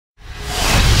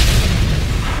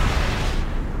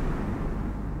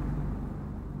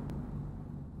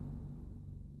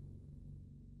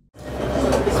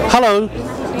Hello,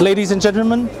 ladies and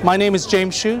gentlemen. My name is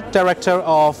James Xu, Director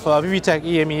of Vivitek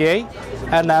EMEA,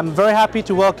 and I'm very happy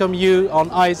to welcome you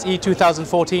on ISE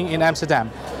 2014 in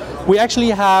Amsterdam. We actually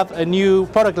have a new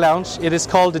product launch. It is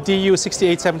called the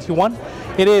DU6871.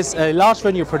 It is a large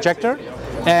venue projector,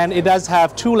 and it does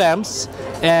have 2 lamps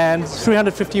and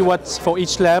 350 watts for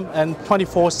each lamp and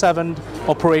 24/7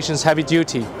 operations heavy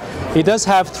duty. It does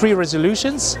have 3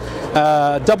 resolutions,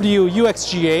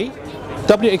 WUXGA,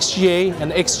 WXGA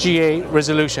and XGA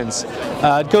resolutions.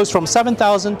 It goes from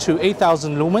 7,000 to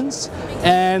 8,000 lumens,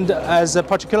 and as a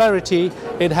particularity,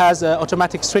 it has an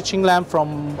automatic switching lamp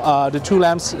from the 2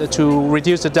 lamps to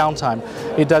reduce the downtime.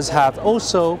 It does have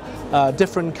also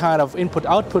different kind of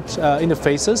input-output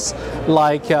interfaces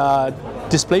like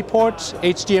DisplayPort,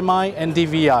 HDMI and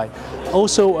DVI.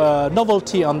 Also, a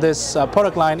novelty on this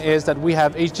product line is that we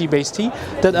have HDBaseT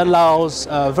that allows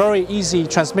very easy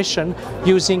transmission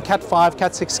using Cat5,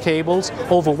 Cat6 cables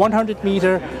over 100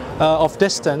 meters of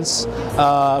distance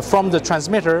from the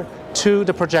transmitter to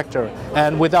the projector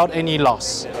and without any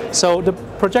loss. So the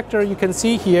projector you can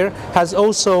see here has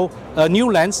also a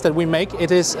new lens that we make.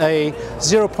 It is a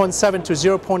 0.7 to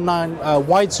 0.9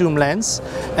 wide zoom lens,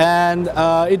 and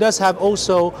it does have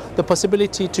also the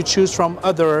possibility to choose from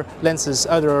other lenses,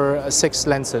 other 6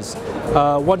 lenses.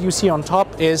 What you see on top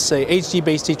is a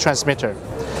HDBaseT transmitter.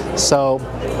 So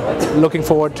looking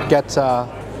forward to get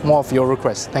more of your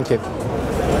requests. Thank you.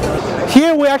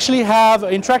 Here we actually have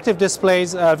interactive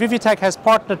displays. Vivitek has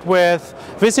partnered with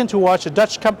Vision to Watch, a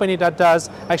Dutch company that does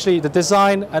actually the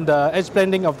design and the edge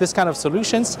blending of this kind of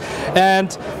solutions.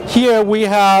 And here we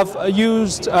have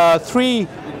used 3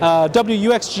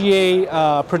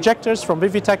 WUXGA projectors from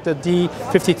Vivitek, the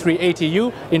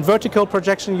D5380U, in vertical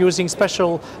projection using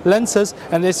special lenses.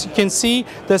 And as you can see,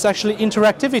 there's actually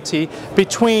interactivity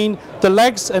between the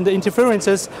legs and the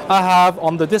interferences I have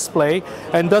on the display,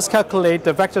 and does calculate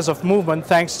the vectors of movement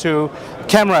thanks to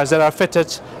cameras that are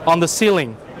fitted on the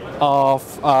ceiling of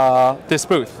this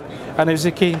booth. And as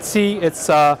you can see, it's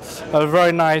a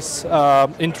very nice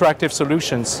interactive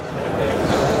solutions.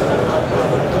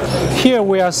 Here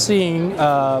we are seeing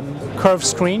curved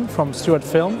screen from Stuart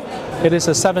Film. It is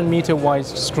a 7-meter wide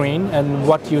screen, and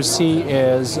what you see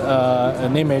is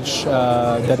an image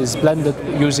that is blended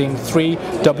using 3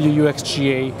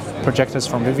 WUXGA projectors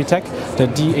from Vivitek, the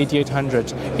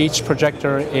D8800. Each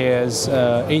projector is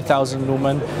 8,000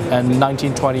 lumen and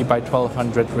 1920 by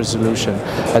 1200 resolution.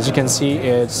 As you can see,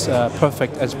 it's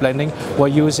perfect edge blending. We're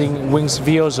using Wings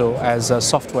Viozo as a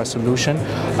software solution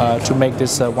to make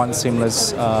this one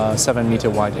seamless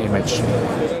 7-meter wide image.